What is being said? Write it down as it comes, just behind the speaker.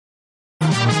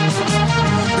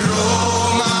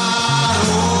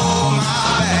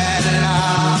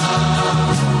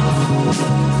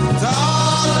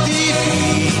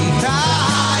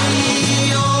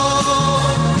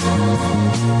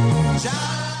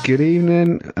Good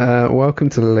evening. Welcome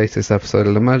to the latest episode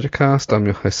of the Magicast. I'm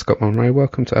your host, Scott Monroe.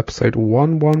 Welcome to episode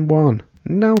 111.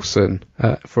 Nelson,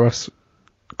 for us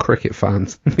cricket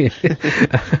fans. It's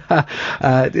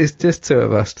just two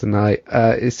of us tonight.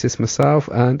 It's just myself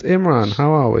and Imran.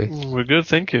 How are we? We're good,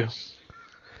 thank you.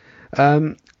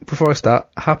 Before I start,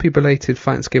 happy belated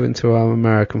Thanksgiving to our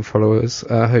American followers.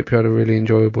 I hope you had a really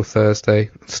enjoyable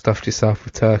Thursday. Stuffed yourself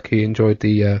with turkey, enjoyed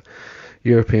the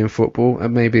European football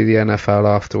and maybe the NFL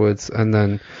afterwards, and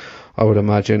then I would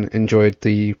imagine enjoyed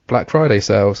the Black Friday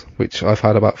sales, which I've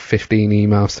had about 15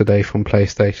 emails today from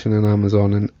PlayStation and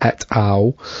Amazon and et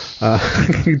al.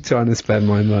 Trying to spend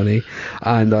my money,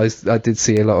 and I did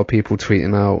see a lot of people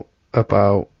tweeting out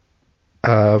about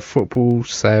football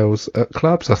sales at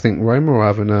clubs. I think Roma were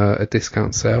having a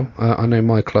discount sale. I know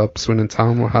my club, Swindon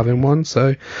Town, were having one,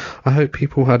 so I hope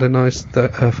people had a nice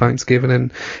Thanksgiving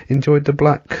and enjoyed the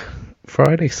Black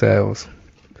Friday sales.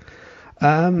 So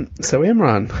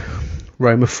Imran,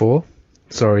 Roma 4,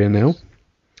 sorry 0.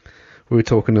 We were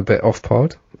talking a bit off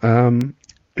pod.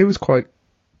 It was quite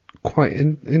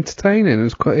entertaining. It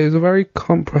was a very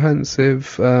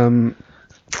comprehensive,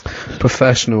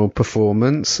 professional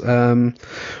performance. I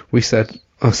said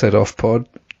off pod,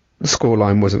 the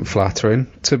scoreline wasn't flattering.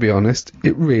 To be honest,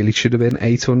 it really should have been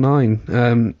 8 or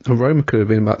 9. Roma could have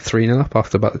been about 3-0 up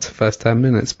after about the first 10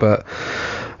 minutes, but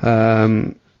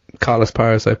Carlos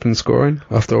Perez opened scoring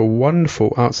after a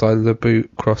wonderful outside of the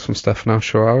boot cross from Stefano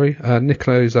Sciarri.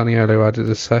 Nicolo Zaniolo added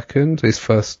a second. I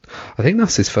think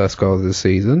that's his first goal of the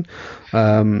season.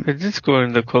 He did score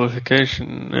in the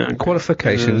qualification.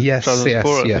 Qualification, yes.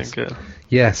 Think.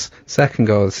 Yes, second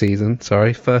goal of the season.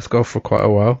 Sorry, first goal for quite a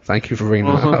while. Thank you for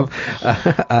bringing that up.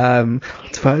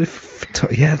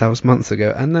 That was months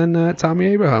ago. And then Tammy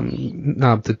Abraham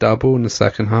nabbed the double in the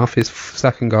second half. His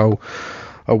second goal,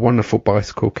 a wonderful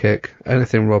bicycle kick.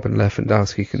 Anything Robin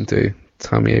Lewandowski can do,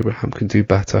 Tammy Abraham can do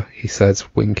better, he says,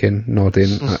 winking,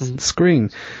 nodding at the screen.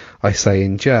 I say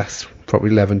in jest,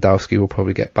 probably Lewandowski will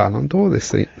probably get Ballon d'Or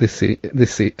this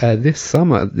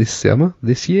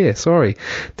year. Sorry,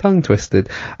 tongue twisted.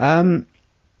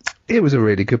 It was a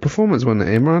really good performance, wasn't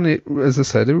it, Imran? As I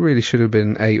said, it really should have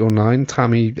been 8 or 9.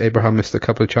 Tammy Abraham missed a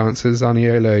couple of chances.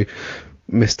 Zaniolo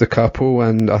missed a couple,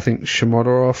 and I think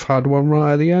Shomorodov had one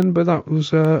right at the end, but that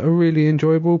was a really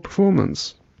enjoyable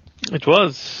performance. It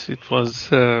was like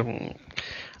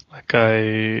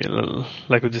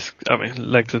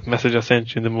the message I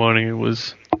sent you in the morning. It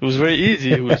was very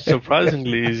easy. It was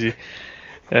surprisingly easy,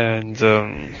 and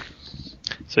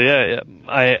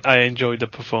I enjoyed the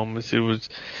performance. It was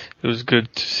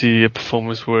good to see a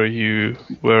performance where you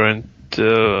weren't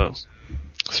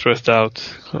stressed out.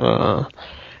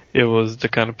 It was the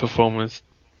kind of performance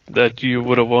that you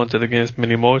would have wanted against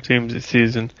many more teams this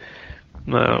season,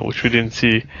 which we didn't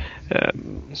see.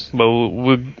 But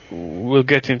we'll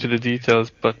get into the details.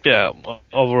 But yeah,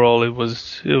 overall it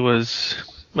was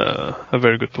a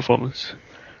very good performance.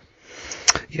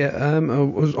 Yeah, I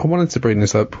wanted to bring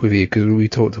this up with you because we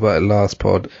talked about it last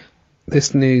pod.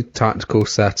 This new tactical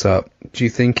setup, do you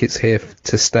think it's here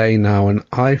to stay now? And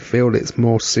I feel it's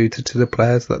more suited to the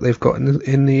players that they've got in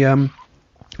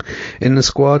the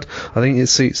squad. I think it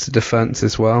suits the defence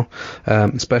as well,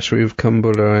 especially with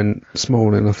Kumbulla and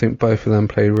Smalling. I think both of them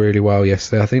played really well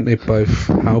yesterday. I think they both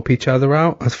help each other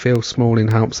out. I feel Smalling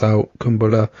helps out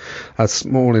Kumbulla, as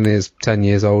Smalling is 10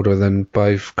 years older than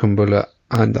both Kumbulla,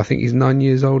 and I think he's 9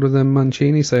 years older than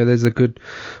Mancini, so there's a good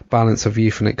balance of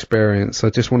youth and experience. I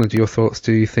just wanted your thoughts.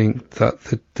 Do you think that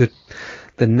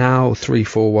the now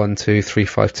 3-4-1-2,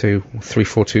 3-5-2,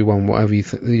 3-4-2-1, whatever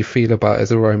you feel about it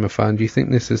as a Roma fan, do you think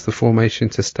this is the formation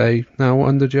to stay now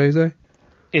under Jose?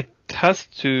 It has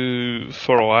to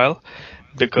for a while,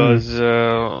 because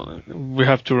we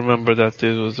have to remember that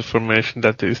this was a formation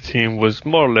that this team was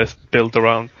more or less built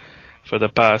around for the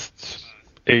past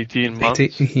 18 months.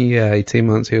 18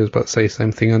 months. He was about to say the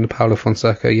same thing under Paulo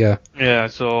Fonseca, yeah. Yeah,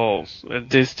 so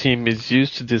this team is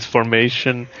used to this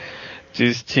formation.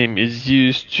 This team is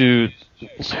used to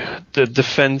the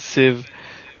defensive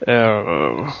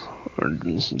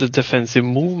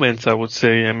movements, I would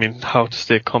say. I mean, how to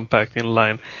stay compact in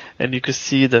line. And you can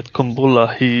see that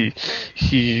Kumbulla,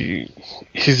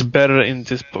 he's better in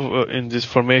this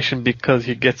formation because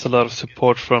he gets a lot of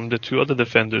support from the two other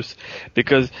defenders.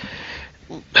 Because,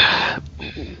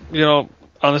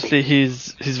 honestly,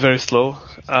 he's very slow.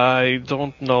 I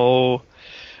don't know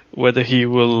whether he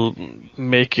will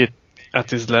make it at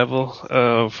this level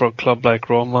for a club like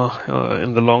Roma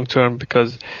in the long term,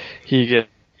 because he gets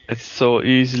so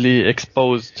easily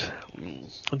exposed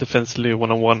defensively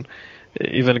one-on-one,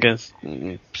 even against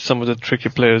some of the tricky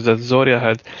players that Zorya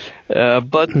had.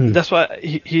 But that's why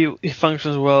he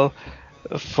functions well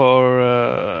for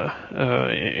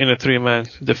in a three-man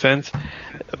defense.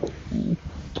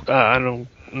 I don't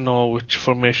know which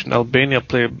formation Albania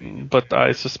play, but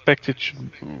I suspect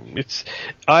it's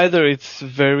either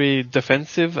very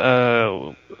defensive,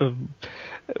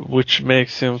 which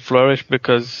makes him flourish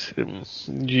because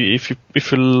if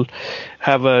you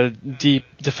have a deep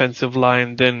defensive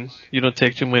line, then you don't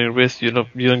take too many risks. You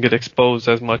don't get exposed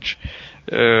as much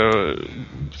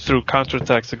through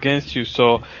counterattacks against you.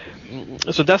 So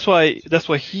that's why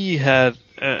he had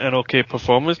an okay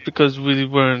performance, because we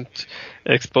weren't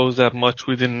exposed that much.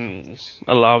 We didn't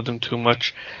allow them too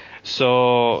much.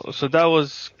 So that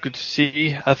was good to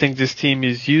see. I think this team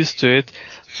is used to it.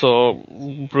 So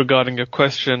regarding your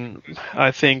question,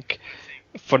 I think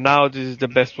for now this is the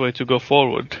best way to go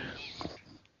forward.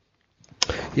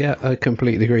 Yeah, I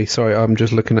completely agree. Sorry, I'm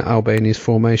just looking at Albania's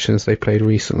formations they played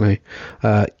recently.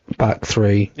 Back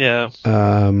three. Yeah.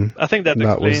 I think that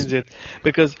explains it,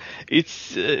 because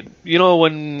it's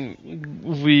when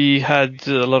we had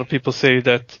a lot of people say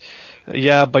that,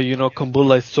 yeah, but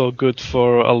Kumbula is so good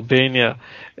for Albania,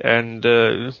 and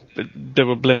they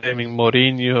were blaming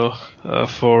Mourinho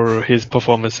for his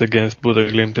performance against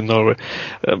Bodø/Glimt in Norway.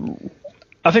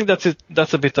 I think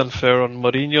that's a bit unfair on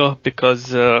Mourinho,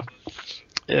 because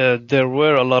there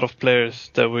were a lot of players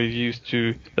that were used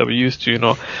to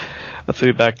a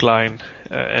three-back line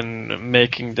and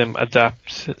making them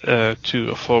adapt to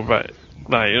a four-back.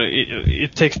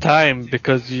 It takes time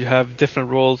because you have different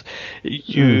roles.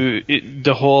 Your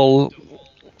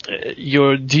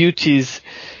duties,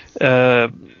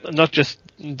 not just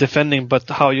defending, but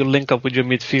how you link up with your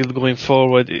midfield going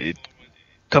forward, it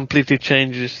completely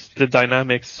changes the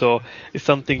dynamics. So it's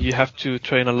something you have to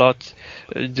train a lot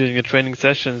during your training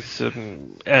sessions,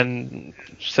 and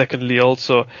secondly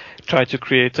also try to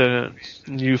create a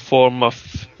new form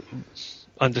of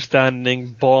understanding,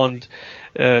 bond,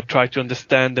 try to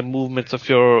understand the movements of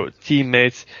your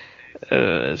teammates.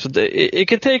 It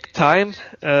can take time.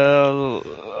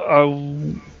 I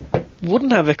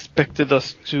wouldn't have expected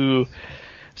us to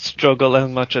struggle as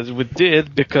much as we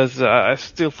did, because I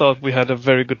still thought we had a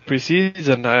very good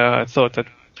preseason. I thought that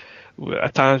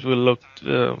at times we looked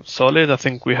solid. I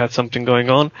think we had something going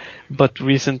on, but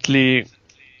recently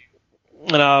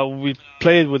we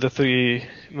played with a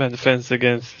three-man defense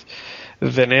against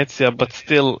Venezia, but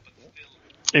still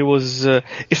it was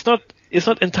it's not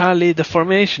entirely the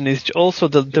formation. It's also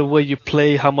the way you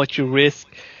play, how much you risk,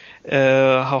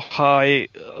 how high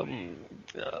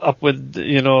up with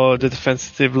the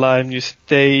defensive line you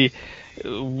stay,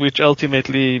 which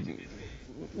ultimately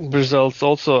results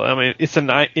also. I mean, it's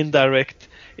an indirect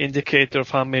indicator of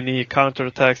how many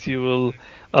counterattacks you will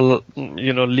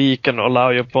leak and allow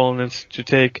your opponents to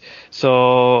take.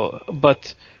 So,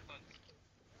 but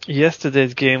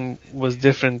yesterday's game was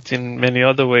different in many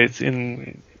other ways,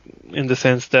 in the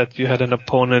sense that you had an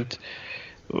opponent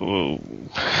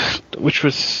which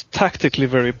was tactically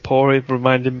very poor. It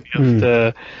reminded me of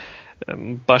the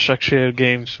Başakşehir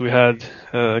games we had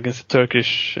against the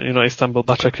Turkish, Istanbul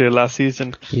Başakşehir last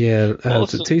season. Yeah,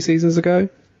 was it 2 seasons ago?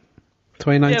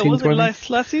 2019-20? Yeah, was it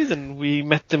last season we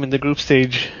met them in the group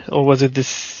stage, or was it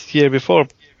this year before?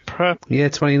 Perhaps. Yeah,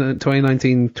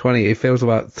 2019-20. It feels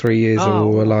about 3 years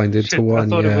all aligned into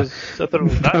one. I thought it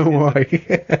was Don't worry.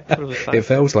 It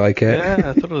feels like it. Yeah,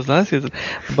 I thought it was last season.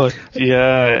 But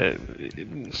yeah,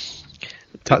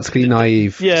 tactically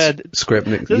naive. Yeah,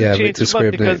 Skripnik. Yeah, Victor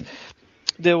Skripnik. Because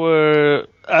there were,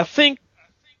 I think,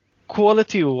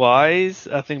 quality-wise,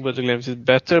 I think Bodø/Glimt is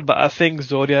better, but I think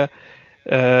Zorya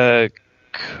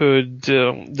could.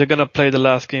 They're gonna play the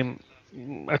last game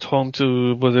at home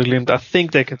to Bodø/Glimt. I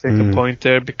think they can take a point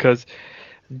there, because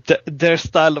their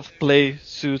style of play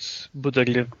suits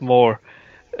Bodø/Glimt more.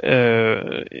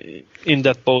 In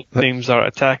that both teams are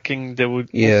attacking, they would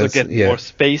also get more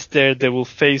space there. They will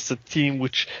face a team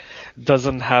which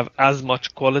doesn't have as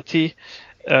much quality.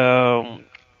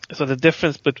 So the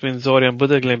difference between Zorya and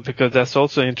Bodø/Glimt, because that's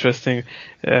also interesting.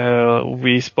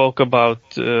 We spoke about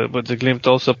Bodø/Glimt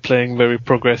also playing very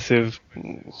progressive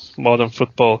modern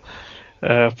football,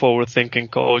 forward-thinking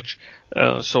coach.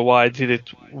 So why did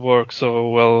it work so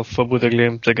well for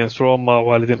Bodø/Glimt against Roma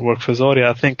while it didn't work for Zorya?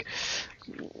 I think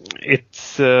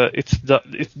it's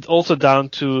also down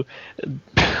to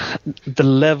the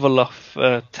level of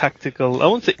tactical, I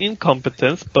won't say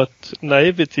incompetence, but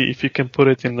naivety, if you can put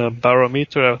it in a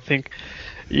barometer. I think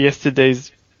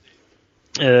yesterday's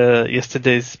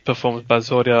performance by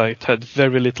Zorya, it had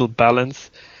very little balance.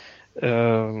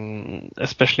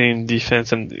 especially in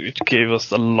defense, and it gave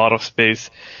us a lot of space.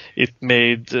 It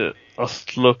made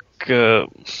us look, I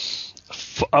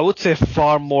would say,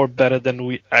 far more better than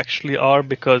we actually are,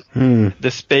 because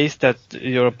the space that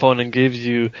your opponent gives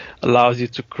you allows you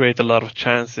to create a lot of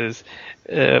chances,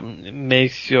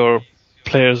 makes your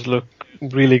players look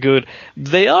really good.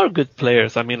 They are good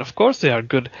players. I mean, of course they are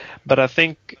good, but I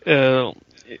think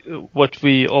what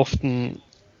we often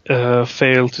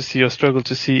fail to see or struggle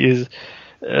to see is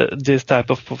this type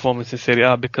of performance in Serie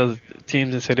A, because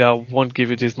teams in Serie A won't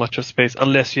give you this much of space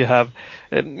unless you have,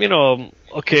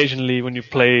 occasionally when you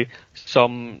play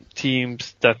some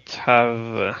teams that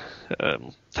have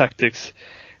tactics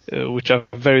which are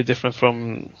very different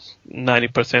from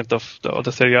 90% of the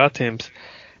other Serie A teams.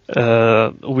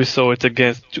 We saw it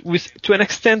to an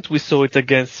extent, we saw it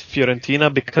against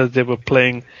Fiorentina because they were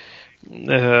playing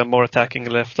more attacking,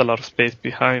 left a lot of space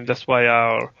behind. That's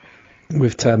why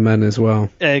with 10 men as well.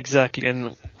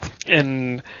 Exactly,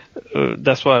 and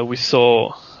that's why we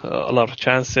saw a lot of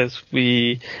chances.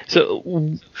 It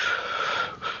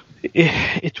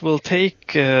will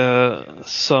take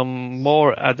some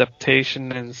more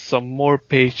adaptation and some more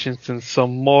patience and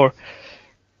some more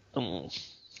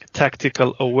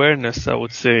tactical awareness, I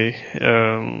would say,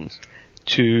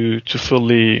 to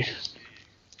fully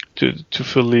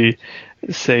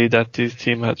say that this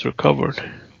team has recovered.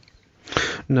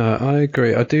 No, I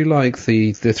agree. I do like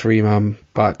the three-man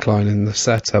backline in the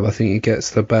setup. I think it gets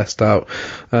the best out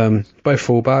both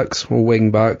full-backs or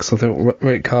wing-backs. I think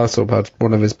Rick Castle had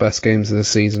one of his best games of the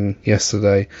season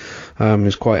yesterday. He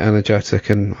was quite energetic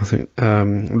and I think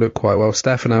looked quite well.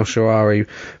 Stefan El Shaarawy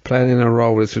playing in a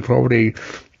role that's probably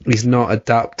he's not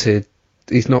adapted.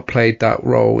 He's not played that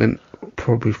role in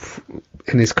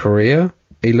his career.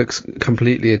 He looks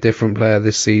completely a different player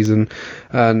this season,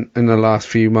 and in the last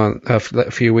few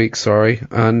weeks,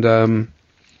 and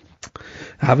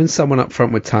having someone up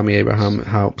front with Tammy Abraham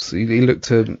helps. He looked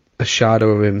a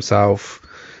shadow of himself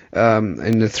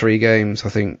in the 3 games, I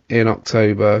think, in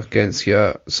October against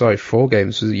 4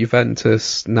 games, was it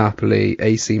Juventus, Napoli,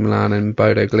 AC Milan and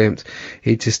Bodo Glimt.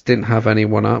 He just didn't have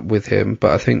anyone up with him,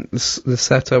 but I think the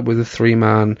setup with a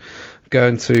 3-man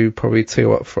going to probably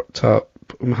 2 up top,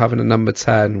 having a number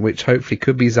 10, which hopefully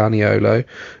could be Zaniolo,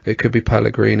 it could be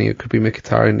Pellegrini, it could be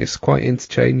Mkhitaryan. It's quite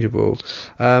interchangeable,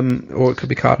 or it could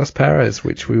be Carlos Perez,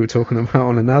 which we were talking about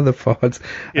on another pod.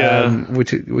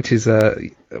 Which is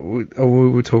we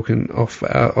were talking off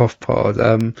pod.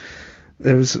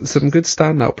 There was some good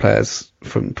standout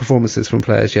performances from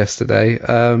players yesterday.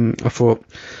 I thought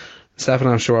Stefan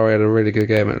El Shaarawy had a really good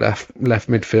game at left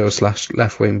midfield /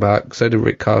 left wing back. So did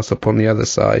Rick Castle up on the other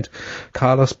side.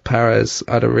 Carlos Perez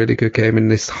had a really good game in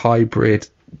this hybrid.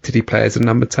 Did he play as a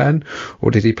number 10 or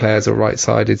did he play as a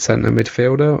right-sided centre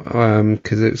midfielder?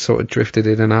 Because it sort of drifted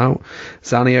in and out.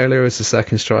 Zaniolo as the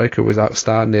second striker was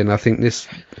outstanding. I think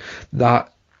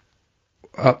that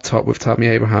up top with Tammy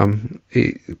Abraham,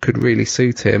 it could really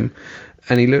suit him.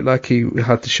 And he looked like he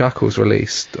had the shackles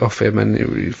released off him, and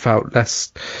it felt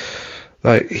less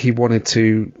like he wanted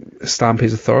to stamp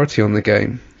his authority on the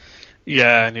game.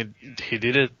 Yeah, and he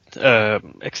did it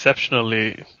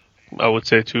exceptionally, I would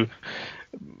say, too.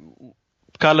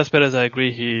 Carlos Perez, I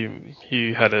agree,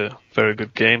 he had a very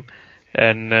good game,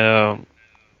 and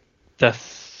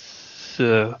that's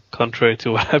contrary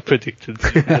to what I predicted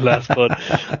in the last pod.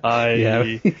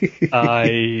 I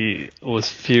was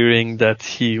fearing that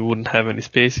he wouldn't have any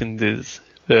space in this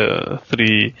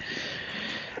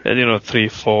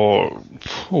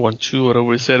 3-4-1-2, whatever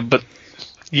we said. But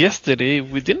yesterday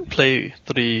we didn't play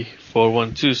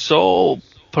 3-4-1-2, so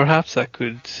perhaps I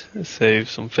could save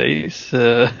some face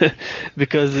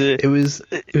because it was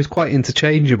quite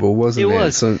interchangeable, wasn't it? It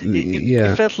was. So,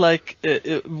 it felt like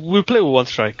we play with one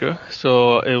striker,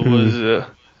 so it was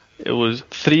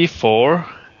 3-4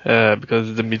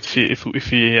 because the midfield.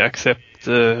 If we accept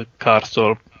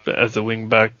Karsdorp as a wing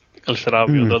back, El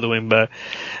Shaarawy on the other wing back,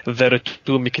 Veretout,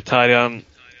 Mkhitaryan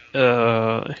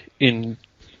in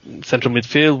central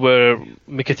midfield, where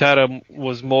Mkhitaryan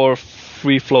was more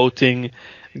free floating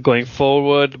going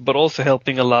forward, but also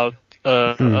helping out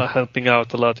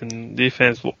a lot in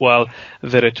defense, while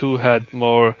Veretout had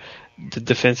more the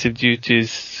defensive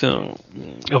duties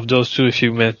of those two, if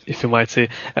you might say.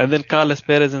 And then Carlos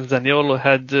Perez and Zaniolo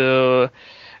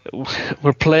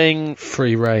were playing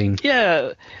free reign.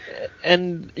 Yeah,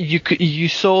 and you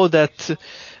saw that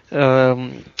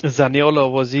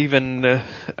Zaniolo was even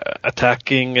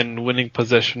attacking and winning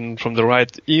possession from the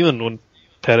right, even when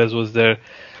Perez was there.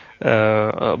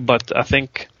 But I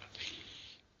think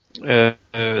the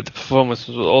performance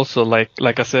was also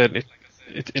like I said,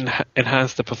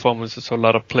 enhanced the performances of a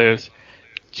lot of players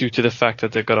due to the fact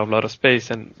that they got a lot of space,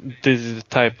 and this is the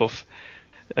type of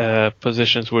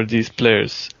positions where these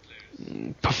players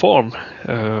perform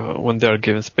when they are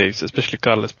given space, especially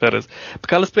Carlos Perez. But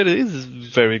Carlos Perez is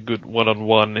very good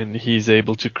one-on-one, and he's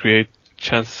able to create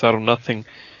chances out of nothing.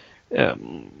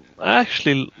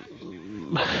 Actually,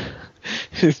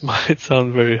 this might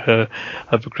sound very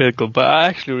hypocritical, but I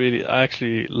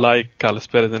actually like Carlos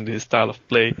Perez and his style of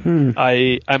play.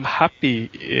 I'm happy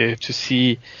to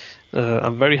see.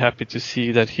 I'm very happy to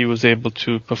see that he was able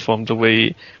to perform the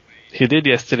way he did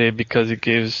yesterday, because it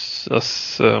gives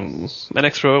us an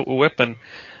extra weapon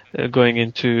going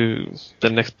into the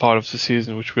next part of the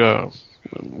season, which we are,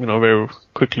 very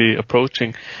quickly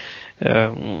approaching.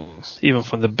 Even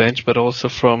from the bench, but also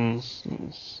from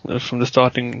the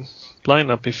starting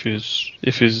lineup, if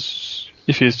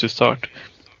he's to start.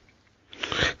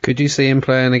 Could you see him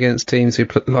playing against teams who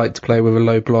like to play with a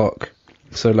low block,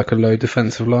 so like a low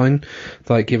defensive line,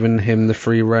 like giving him the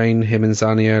free rein, him and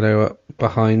Zaniolo up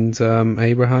behind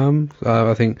Abraham?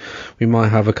 I think we might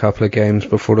have a couple of games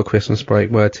before the Christmas break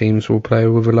where teams will play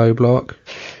with a low block.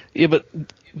 Yeah,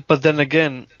 but then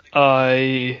again,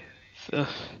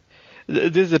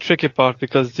 this is the tricky part,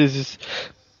 because this is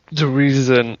the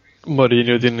reason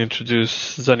Mourinho didn't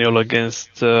introduce Zaniolo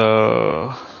against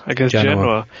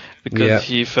Genoa, because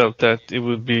he felt that it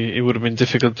would have been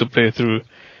difficult to play through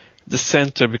the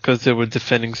center, because they were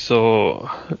defending so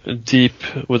deep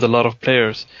with a lot of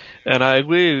players. And I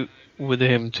agree with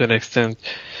him to an extent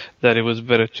that it was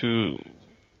better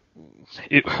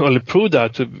it proved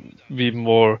out to be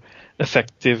more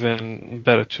effective and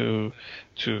better to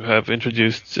have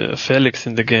introduced Felix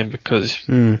in the game, because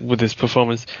with his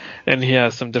performance, and he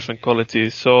has some different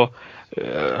qualities. So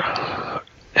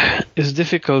it's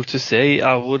difficult to say.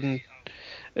 I wouldn't.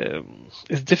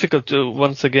 It's difficult to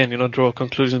once again, draw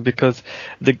conclusions, because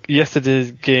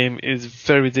yesterday's game is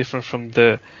very different from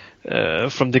the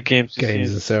games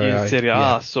in Serie A.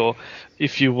 Yeah. So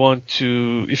if you want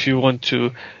to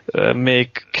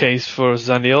make case for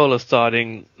Zaniolo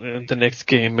starting the next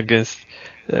game against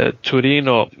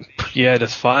Torino, yeah,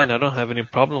 that's fine. I don't have any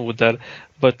problem with that.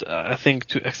 But I think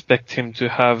to expect him to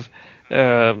have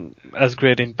as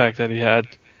great impact that he had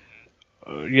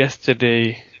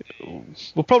yesterday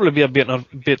will probably be a bit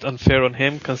unfair on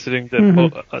him, considering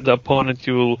the opponent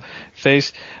you will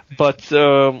face. But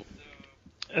he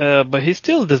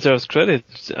still deserves credit.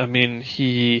 I mean,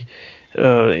 he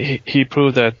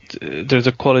proved that there's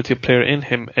a quality player in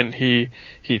him, and he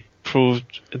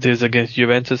proved this against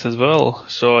Juventus as well.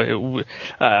 So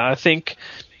I think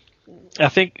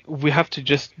we have to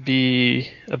just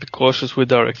be a bit cautious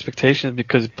with our expectations,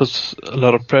 because it puts a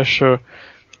lot of pressure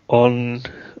on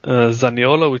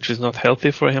Zaniolo, which is not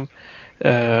healthy for him.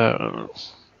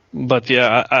 But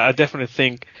yeah, I definitely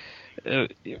think.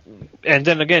 And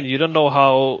then again, you don't know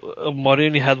how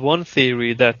Mourinho had one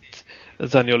theory that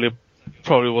Zaniolo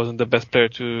probably wasn't the best player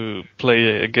to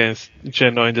play against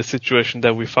Genoa in the situation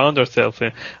that we found ourselves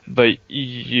in. But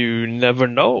you never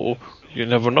know. You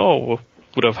never know what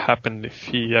would have happened if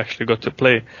he actually got to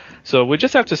play. So we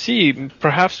just have to see.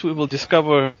 Perhaps we will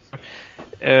discover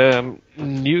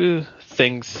new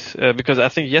things, because I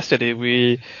think yesterday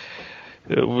we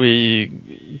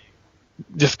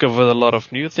discovered a lot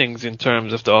of new things in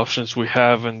terms of the options we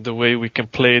have and the way we can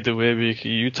play, the way we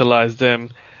can utilize them.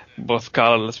 Both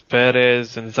Carlos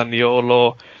Perez and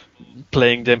Zaniolo,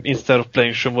 playing them instead of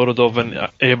playing Shomurodov and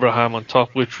Abraham on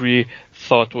top, which we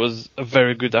thought was a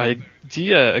very good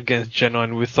idea against Genoa,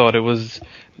 and we thought it was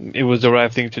the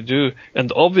right thing to do and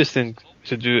the obvious thing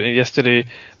to do. And yesterday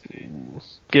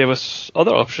gave us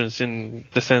other options, in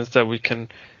the sense that we can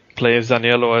play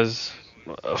Zaniolo as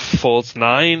a false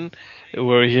nine,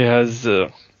 where he has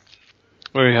a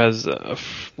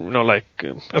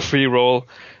free role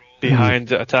behind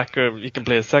the attacker. He can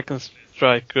play a second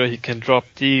striker. He can drop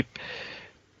deep,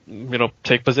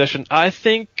 take possession. I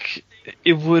think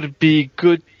it would be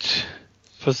good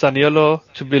for Zaniolo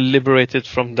to be liberated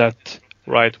from that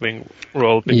right wing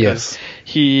role, because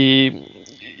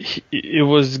it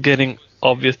was getting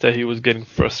obvious that he was getting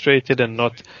frustrated and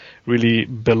not really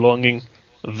belonging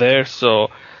there. So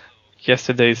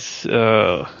yesterday's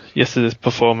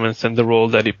performance and the role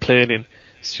that he played in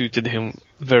suited him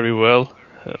very well.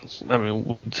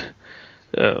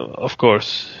 Of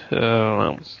course,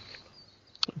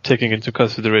 taking into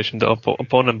consideration the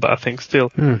opponent, but I think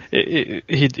still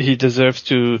he deserves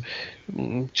to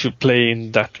play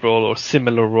in that role or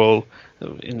similar role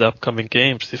in the upcoming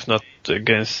games, if not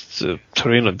against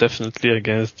Torino, definitely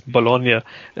against Bologna.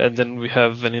 And then we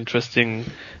have an interesting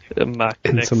match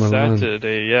next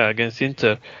Saturday, against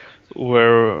Inter.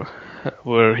 where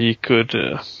he could,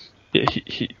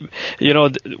 the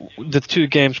two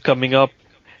games coming up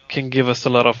can give us a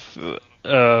lot of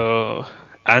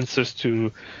answers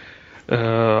to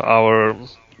our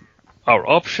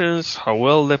options, how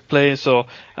well they play. So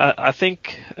I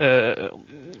think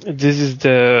this is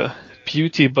the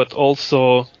beauty, but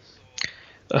also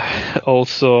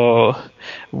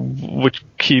which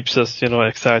keeps us,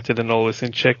 excited and always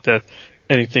in check, that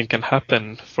anything can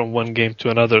happen from one game to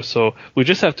another. So we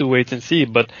just have to wait and see.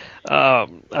 But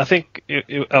I think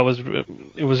it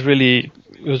was really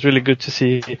good to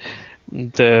see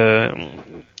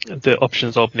the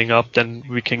options opening up. Then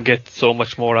we can get so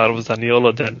much more out of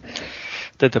Zaniolo than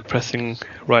the depressing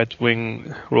right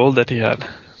wing role that he had.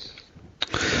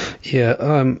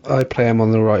 Yeah, I play him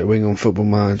on the right wing on Football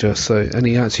Manager, and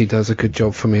he actually does a good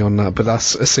job for me on that. But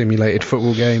that's a simulated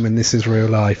football game, and this is real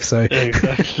life. So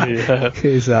exactly, yeah.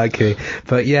 Exactly.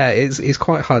 But yeah, it's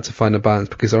quite hard to find a balance,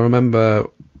 because I remember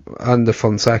under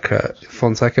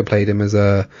Fonseca played him as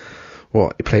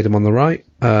he played him on the right.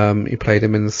 He played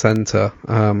him in the centre.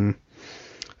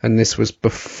 And this was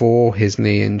before his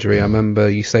knee injury. I remember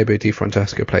Eusebio Di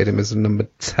Francesco played him as a number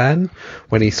 10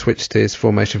 when he switched his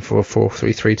formation from a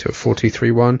 4-3-3 to a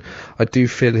 4-2-3-1. I do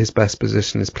feel his best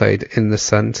position is played in the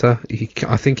centre.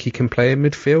 I think he can play in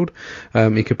midfield.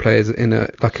 He could play as in a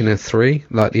 3,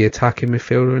 like the attacking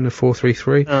midfielder in a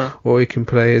 4-3-3, or he can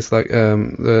play as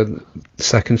the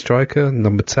second striker,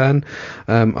 number 10.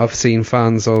 I've seen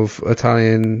fans of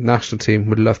Italian national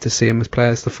team would love to see him play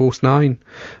as the false 9,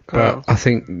 but I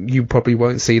think you probably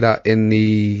won't see that in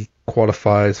the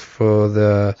qualifiers for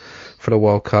the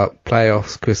World Cup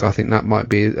playoffs, because I think that might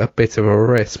be a bit of a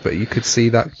risk, but you could see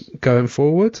that going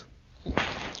forward.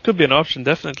 Could be an option,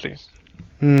 definitely.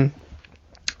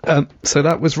 So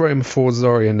that was Roma 4,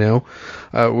 Zoria 0.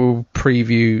 We'll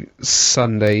preview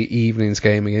Sunday evening's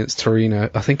game against Torino.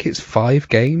 I think it's 5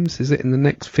 games, is it, in the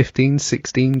next 15,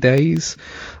 16 days?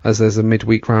 As there's a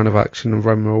midweek round of action of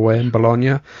Roma away in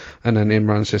Bologna. And then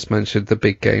Imran's just mentioned the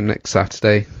big game next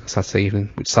Saturday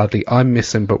evening, which sadly I'm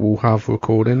missing, but we'll have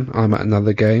recording. I'm at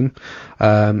another game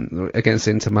against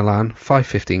Inter Milan.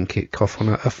 5:15 kickoff on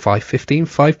a 5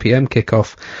 p.m.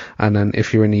 kickoff. And then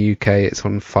if you're in the UK, it's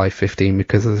on 5:15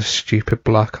 because of the stupid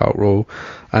blackout rule.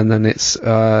 And then it's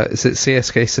is it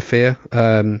CSK Sofia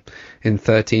in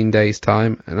 13 days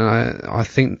time, and I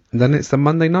think then it's the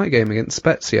Monday night game against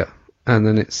Spezia, and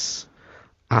then it's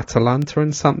Atalanta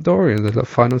and Sampdoria, the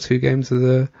final 2 games of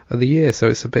the year. So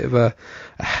it's a bit of a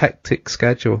hectic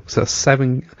schedule. So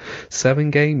 7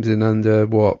 games in under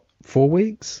 4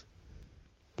 weeks.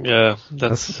 Yeah,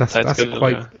 that's schedule,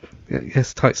 quite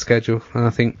tight schedule, and I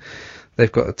think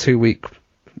they've got a 2-week.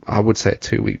 I would say a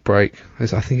 2-week break. I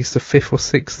think it's the 5th or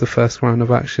 6th, the first round of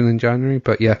action in January.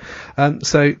 But yeah,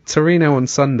 so Torino on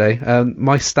Sunday.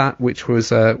 My stat, which we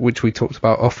talked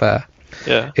about off air.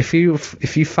 Yeah. If you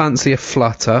fancy a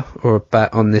flutter or a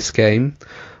bet on this game,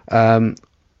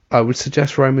 I would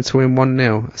suggest Roma to win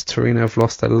 1-0, as Torino have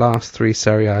lost their last 3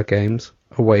 Serie A games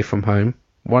away from home.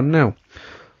 1-0.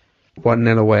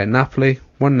 1-0 away at Napoli,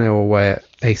 1-0 away at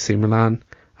AC Milan,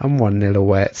 and 1-0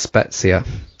 away at Spezia.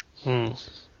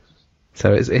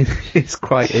 So it's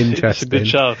quite interesting. It's a good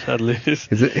shout, at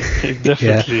least. Is it?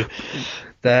 Definitely.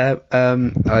 Yeah.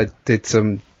 I did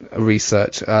some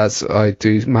research, as I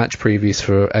do match previews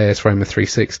for AS Roma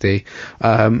 360.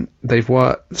 They've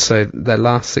worked, so their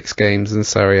last 6 games in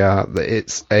Serie A,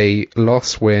 it's a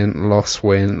loss-win,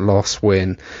 loss-win,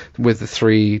 loss-win, with the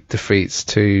 3 defeats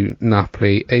to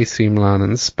Napoli, AC Milan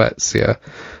and Spezia.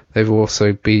 They've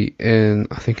also beaten,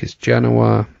 I think it's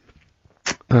Genoa,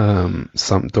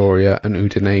 Sampdoria and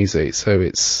Udinese. So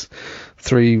it's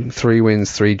three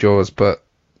wins, 3 draws, but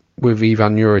with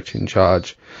Ivan Juric in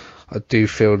charge, I do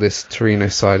feel this Torino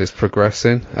side is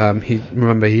progressing. He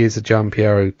is a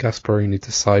Gianpiero Gasparini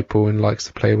disciple and likes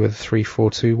to play with a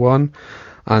 3-4-2-1,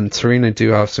 and Torino do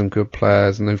have some good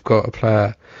players, and they've got a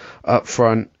player up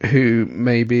front who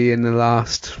maybe in the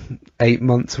last 8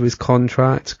 months of his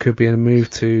contract could be in a move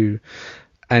to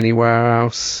anywhere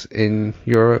else in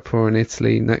Europe or in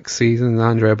Italy next season.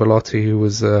 Andrea Bellotti, who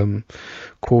was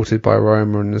courted by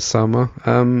Roma in the summer.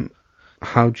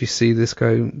 How do you see this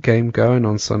game going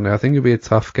on Sunday? I think it'll be a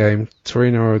tough game.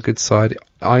 Torino are a good side.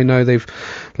 I know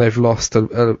they've lost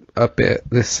a bit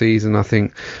this season. I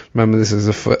think, remember, this is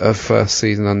a first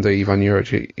season under Ivan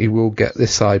Juric. He will get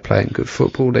this side playing good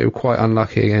football. They were quite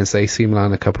unlucky against AC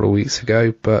Milan a couple of weeks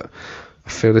ago, but I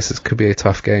feel this could be a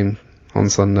tough game on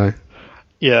Sunday.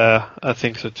 Yeah, I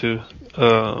think so too.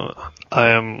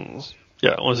 Once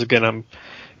again, I'm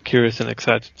curious and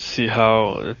excited to see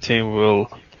how the team will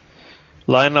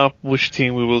line up, which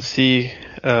team we will see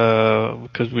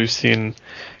because we've seen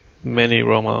many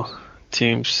Roma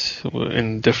teams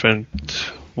in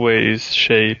different ways,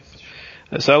 shape.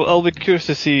 So I'll be curious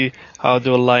to see how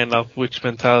they'll line up, which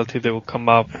mentality they will come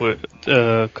out with,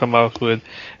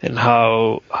 and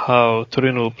how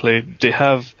Torino will play. They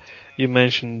have, you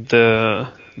mentioned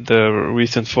the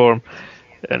recent form,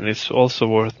 and it's also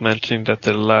worth mentioning that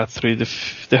the last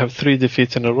they have 3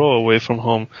 defeats in a row away from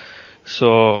home.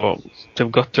 So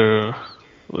they've got their,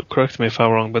 correct me if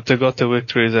I'm wrong, but they got the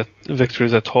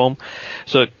victories at home.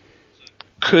 So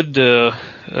it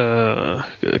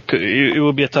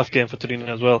will be a tough game for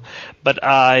Torino as well. But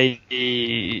I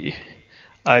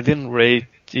didn't rate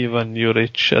Ivan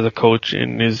Juric as a coach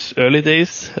in his early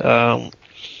days.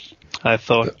 I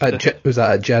thought was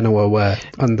that at Genoa, where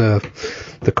under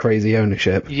the crazy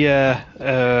ownership? Yeah,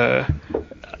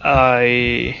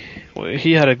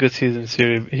 he had a good season in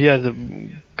Serie B. He had a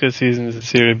good season in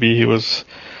Serie B. He was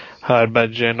hired by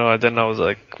Genoa. Then I was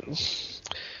like,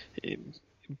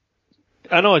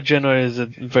 I know Genoa is a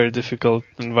very difficult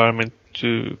environment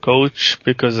to coach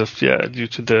because of due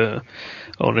to the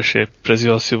ownership.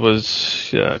 Preziosi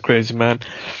was a crazy man.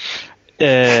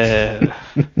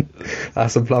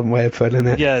 That's a blunt way of putting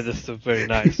it. Yeah, that's a very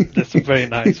nice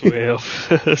way of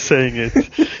saying it.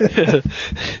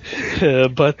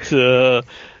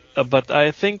 But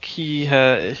I think he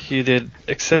did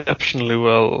exceptionally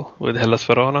well with Hellas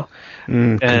Verona.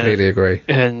 Completely agree.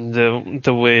 And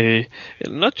the way,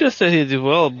 not just that he did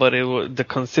well, but the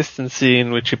consistency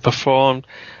in which he performed,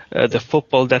 the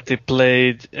football that he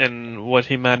played, and what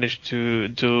he managed to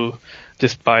do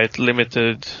despite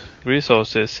limited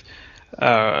resources.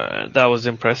 That was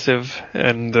impressive.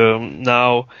 And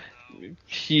now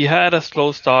he had a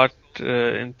slow start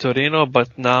in Torino,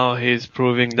 but now he's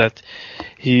proving that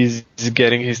he's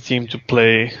getting his team to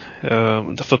play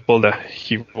the football that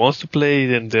he wants to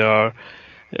play, and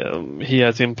he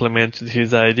has implemented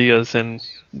his ideas, and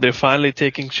they're finally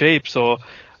taking shape. So,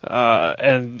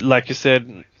 and like you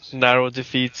said, narrow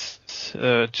defeats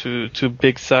to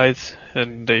big sides,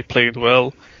 and they played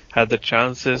well, had the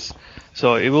chances.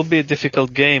 So it will be a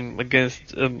difficult game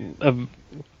against one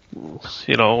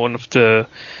of the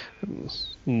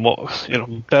more,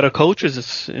 better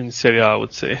coaches in Serie A, I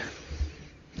would say.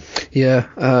 Yeah,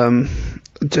 I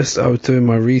was doing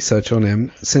my research on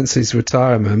him. Since his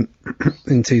retirement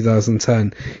in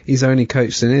 2010, he's only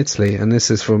coached in Italy, and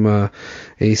this is from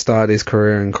he started his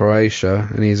career in Croatia,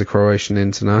 and he's a Croatian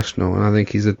international, and I think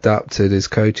he's adapted his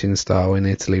coaching style in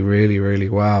Italy really, really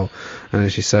well. And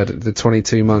as you said, the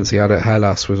 22 months he had at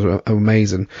Hellas was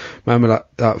amazing. Remember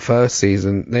that first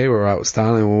season, they were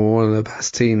outstanding, were one of the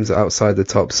best teams outside the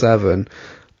top 7.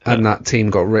 And that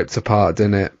team got ripped apart,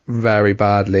 didn't it? Very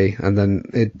badly. And then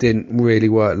it didn't really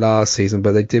work last season,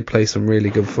 but they did play some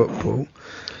really good football.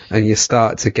 And you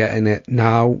start to get in it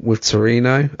now with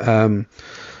Torino.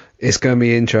 It's going to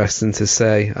be interesting to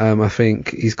say. I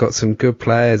think he's got some good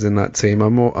players in that team.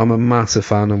 I'm a massive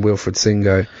fan of Wilfried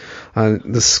Singo. And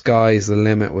the sky's the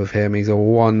limit with him. He's a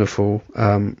wonderful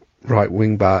right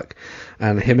wing back.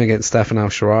 And him against Stefan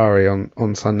El-Shaarawy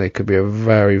on Sunday could be a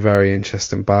very, very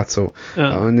interesting battle.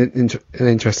 And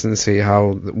interesting to see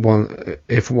how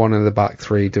if one of the back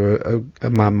three do a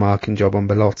man marking job on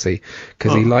Belotti,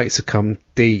 because he likes to come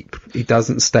deep. He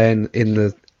doesn't stay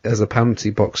as a penalty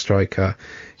box striker.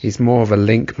 He's more of a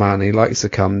link man. He likes to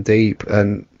come deep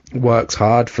and works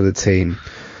hard for the team.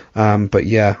 But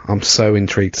yeah, I'm so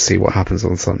intrigued to see what happens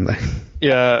on Sunday.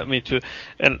 Yeah, me too.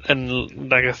 And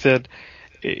like I said,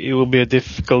 it will be a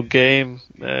difficult game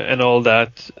and all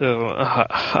that.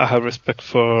 I have respect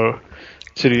for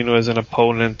Torino as an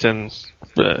opponent and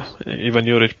Ivan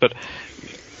Juric, but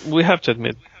we have to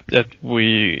admit that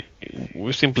we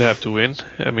simply have to win.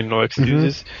 I mean, no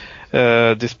excuses.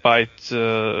 Despite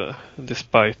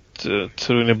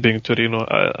Torino being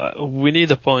Torino, we need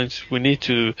the points. We need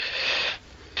to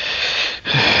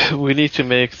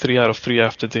make 3 out of 3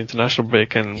 after the international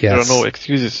break, and there are no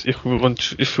excuses if we want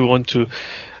to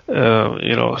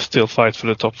still fight for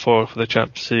the top 4 for the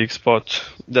Champions League spot.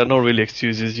 There are no really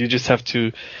excuses. You just have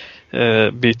to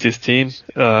beat this team,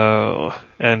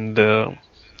 and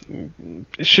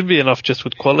it should be enough just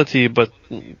with quality, but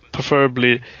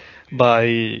preferably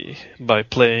by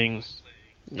playing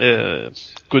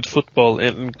good football.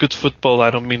 And good football,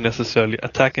 I don't mean necessarily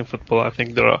attacking football. I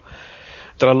think there are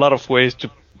a lot of ways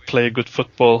to play good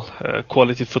football,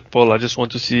 quality football. I just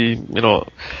want to see,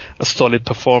 a solid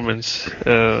performance,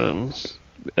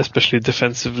 especially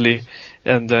defensively,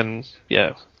 and then,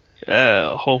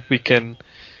 hope we can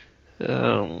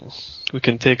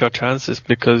take our chances,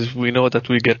 because we know that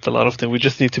we get a lot of them. We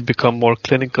just need to become more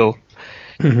clinical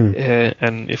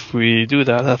and if we do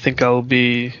that, I think I'll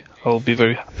be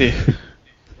very happy.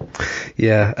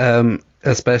 Yeah,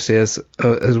 especially as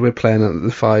we're playing at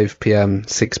the 5 p.m.,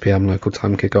 6 p.m. local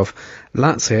time kickoff.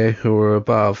 Lazio, who are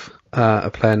above, are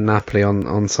playing Napoli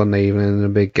on Sunday evening in a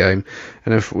big game,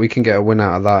 and if we can get a win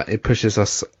out of that, it pushes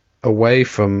us away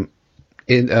from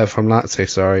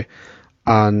Lazio,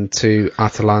 and to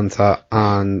Atalanta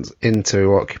and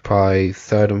into occupy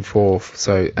third and fourth.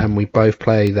 So, and we both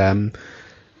play them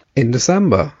in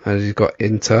December, as you've got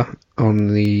Inter on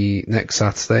the next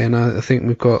Saturday, and I think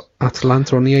we've got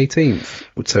Atalanta on the 18th.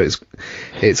 So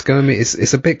it's going to be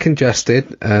it's a bit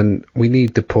congested, and we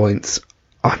need the points.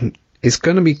 It's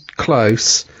going to be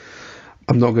close.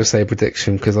 I'm not going to say a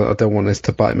prediction because I don't want this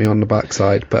to bite me on the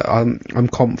backside, but I'm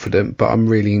confident, but I'm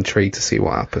really intrigued to see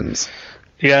what happens.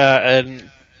 Yeah, and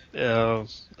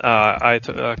I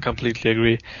completely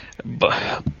agree.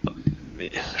 But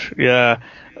yeah,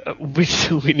 we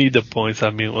need the points. I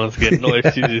mean, once again, no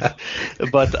excuses.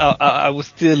 But I would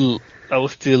still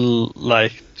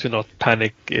like to not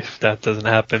panic if that doesn't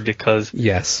happen, because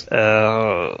yes,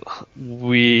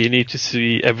 we need to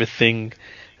see everything.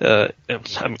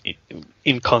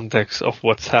 In context of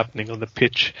what's happening on the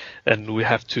pitch, and we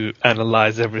have to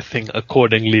analyze everything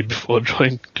accordingly before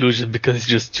drawing conclusions, because it's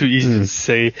just too easy to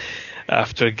say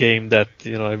after a game that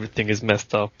everything is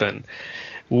messed up. And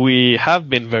we have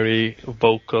been very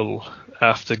vocal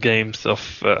after games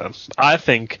of I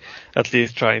think at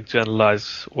least trying to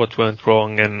analyze what went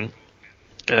wrong and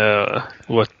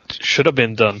what should have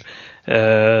been done.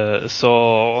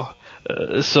 So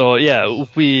yeah,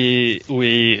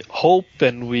 we hope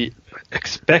and we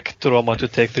expect Roma to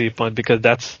take 3 points, because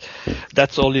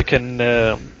that's all you can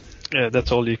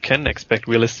expect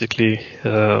realistically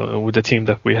with the team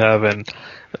that we have and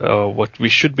what we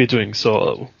should be doing.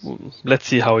 So let's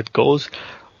see how it goes,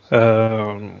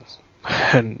 and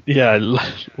yeah,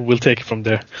 we'll take it from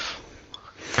there.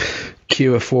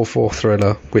 Cue a 4-4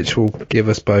 thriller, which will give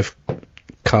us both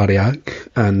cardiac,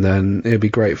 and then it'll be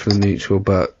great for the neutral,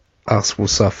 but us will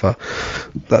suffer.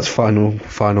 That's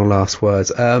final last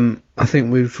words. I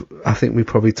think we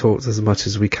probably talked as much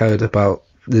as we could about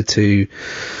the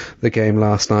game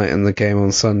last night and the game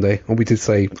on Sunday. Or I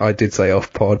did say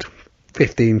off pod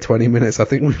 15-20 minutes. I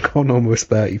think we've gone almost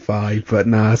 35, but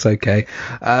nah, it's okay.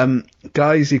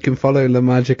 Guys, you can follow La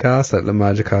Magicast at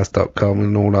lamagicast.com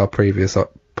and all our previous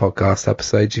podcast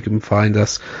episodes. You can find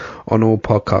us on all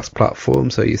podcast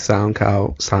platforms, so your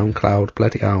SoundCloud,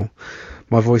 bloody hell.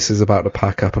 My voice is about to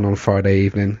pack up, and on Friday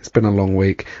evening, it's been a long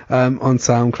week, on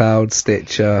SoundCloud,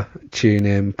 Stitcher,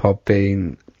 TuneIn,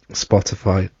 Podbean,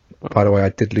 Spotify. By the way, I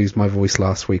did lose my voice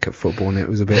last week at football, and it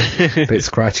was a bit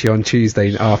scratchy on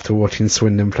Tuesday after watching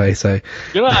Swindon play. So,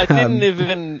 I didn't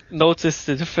even notice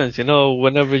the difference.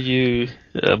 Whenever you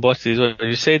watch these,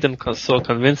 you say them so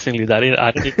convincingly that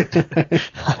I didn't.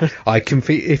 I can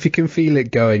feel, if you can feel it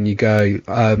going, you go.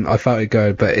 I felt it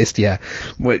going, but I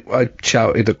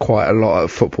shouted quite a lot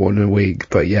at football in a week.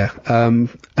 But yeah,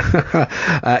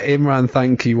 Imran,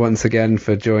 thank you once again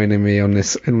for joining me on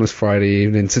this Friday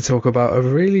evening to talk about a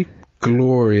really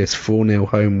glorious 4-0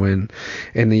 home win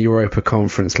in the Europa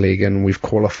Conference League, and we've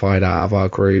qualified out of our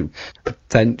group,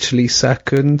 potentially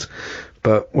second,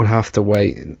 but we'll have to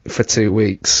wait for 2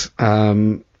 weeks.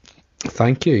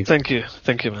 Thank you,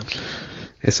 man.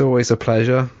 It's always a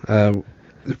pleasure.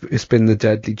 It's been the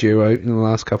deadly duo in the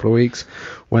last couple of weeks.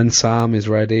 When Sam is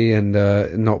ready and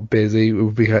not busy,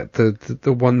 we'll be at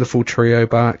the wonderful trio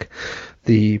back,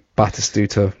 the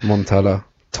Batistuta, Montella,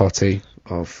 Totti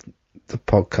of the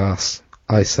podcast,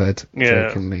 I said,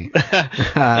 jokingly.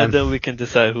 And then we can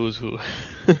decide who's who.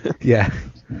 Yeah,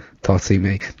 Totti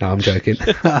me. No, I'm joking.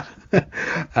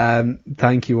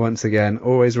 Thank you once again.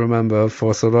 Always remember,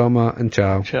 Forza Roma and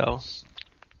ciao. Ciao.